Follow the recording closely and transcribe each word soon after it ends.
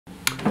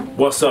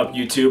What's up,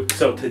 YouTube?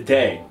 So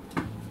today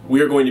we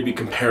are going to be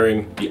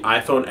comparing the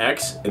iPhone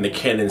X and the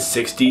Canon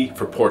 60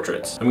 for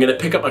portraits. I'm gonna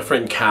pick up my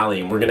friend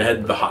Callie and we're gonna head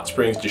to the hot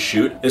springs to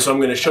shoot. And so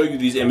I'm gonna show you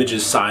these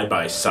images side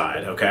by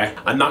side, okay?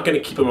 I'm not gonna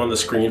keep them on the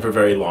screen for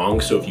very long,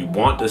 so if you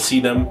want to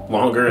see them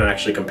longer and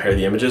actually compare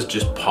the images,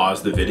 just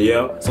pause the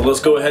video. So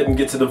let's go ahead and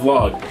get to the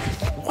vlog.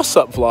 What's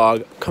up,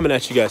 vlog? Coming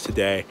at you guys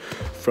today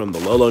from the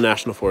Lolo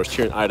National Forest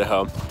here in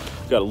Idaho.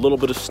 We've got a little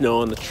bit of snow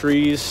on the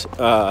trees.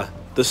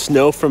 The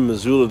snow from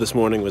Missoula this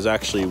morning was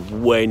actually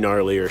way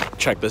gnarlier.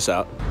 Check this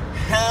out.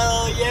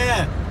 Hell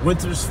yeah!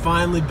 Winter's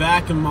finally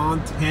back in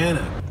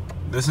Montana.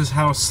 This is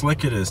how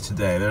slick it is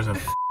today. There's a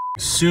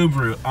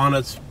Subaru on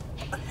its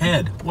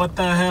head. What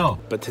the hell?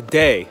 But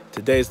today's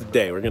the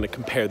day. We're gonna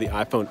compare the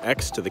iPhone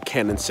X to the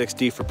Canon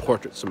 60 for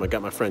portraits. So I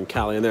got my friend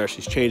Callie in there.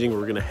 She's changing.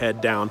 We're gonna head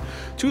down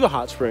to the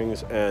hot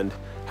springs and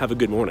have a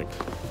good morning.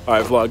 All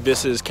right, vlog,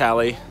 this is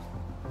Callie.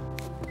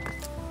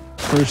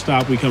 First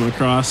stop we come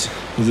across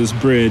is this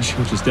bridge,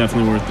 which is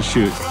definitely worth the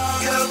shoot.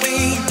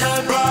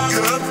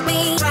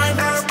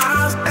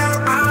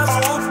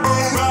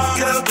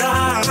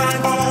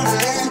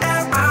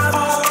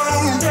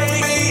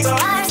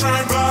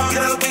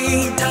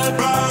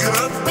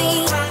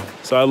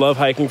 So I love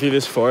hiking through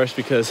this forest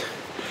because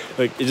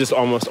like it just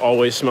almost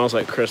always smells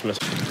like Christmas.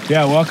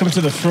 Yeah, welcome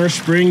to the first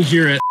spring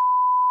here at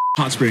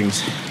Hot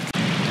Springs.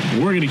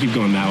 We're gonna keep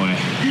going that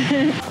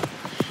way.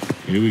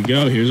 Here we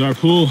go, here's our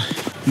pool.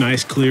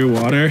 Nice clear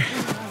water.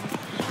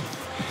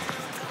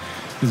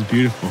 It's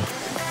beautiful.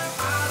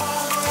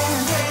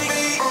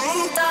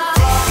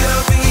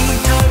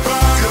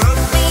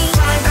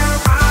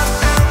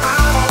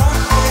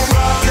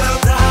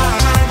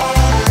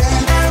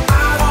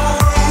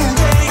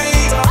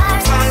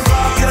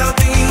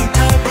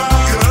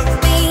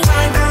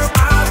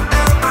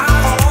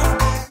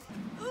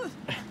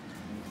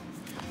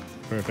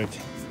 Perfect.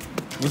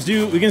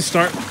 We can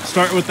start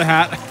with the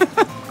hat.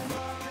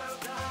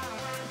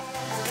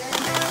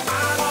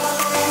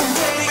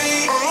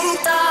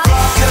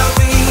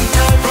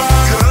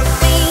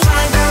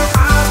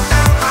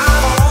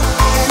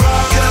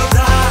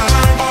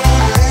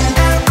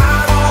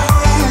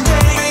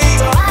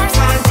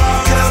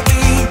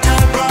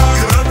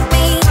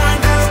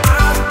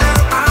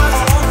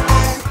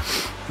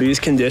 These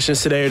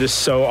conditions today are just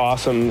so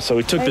awesome. So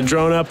we took the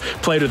drone up,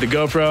 played with the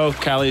GoPro.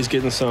 Callie's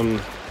getting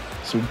some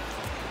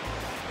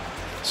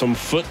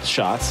foot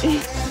shots.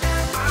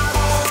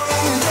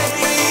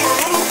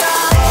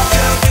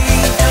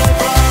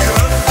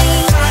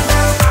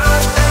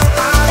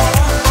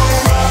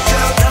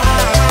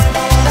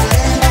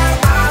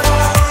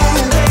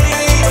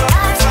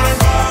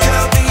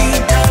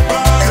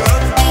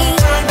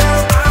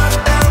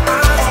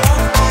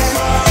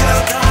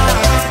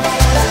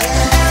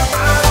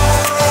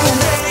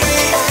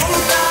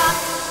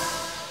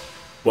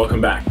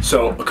 Welcome back.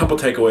 So a couple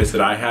takeaways that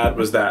I had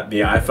was that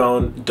the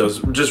iPhone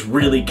just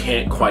really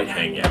can't quite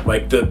hang yet.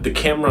 Like the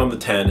camera on the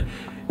 10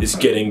 is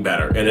getting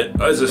better, and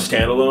it as a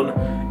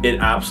standalone, it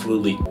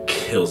absolutely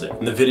kills it.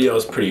 And the video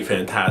is pretty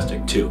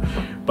fantastic too.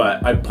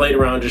 But I played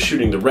around just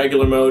shooting the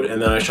regular mode,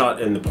 and then I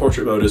shot in the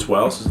portrait mode as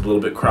well, so it's a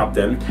little bit cropped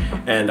in,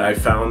 and I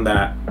found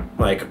that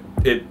like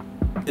it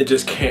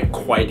just can't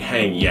quite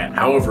hang yet.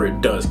 However,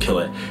 it does kill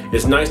it.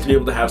 It's nice to be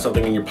able to have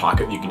something in your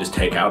pocket that you can just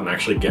take out and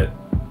actually get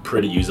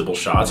pretty usable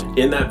shots.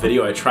 In that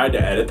video, I tried to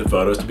edit the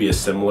photos to be as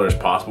similar as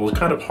possible. It's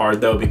kind of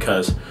hard though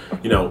because,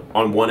 you know,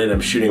 on one end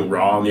I'm shooting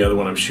RAW, on the other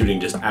one I'm shooting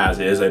just as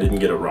is. I didn't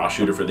get a RAW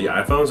shooter for the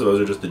iPhone, so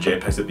those are just the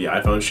JPEGs that the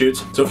iPhone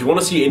shoots. So if you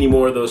want to see any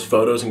more of those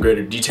photos in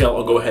greater detail,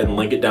 I'll go ahead and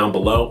link it down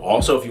below.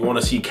 Also, if you want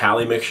to see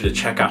Callie, make sure to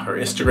check out her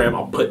Instagram.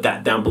 I'll put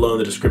that down below in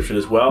the description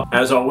as well.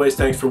 As always,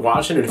 thanks for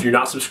watching, and if you're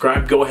not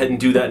subscribed, go ahead and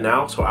do that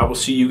now. So I will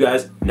see you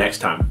guys next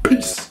time.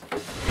 Peace.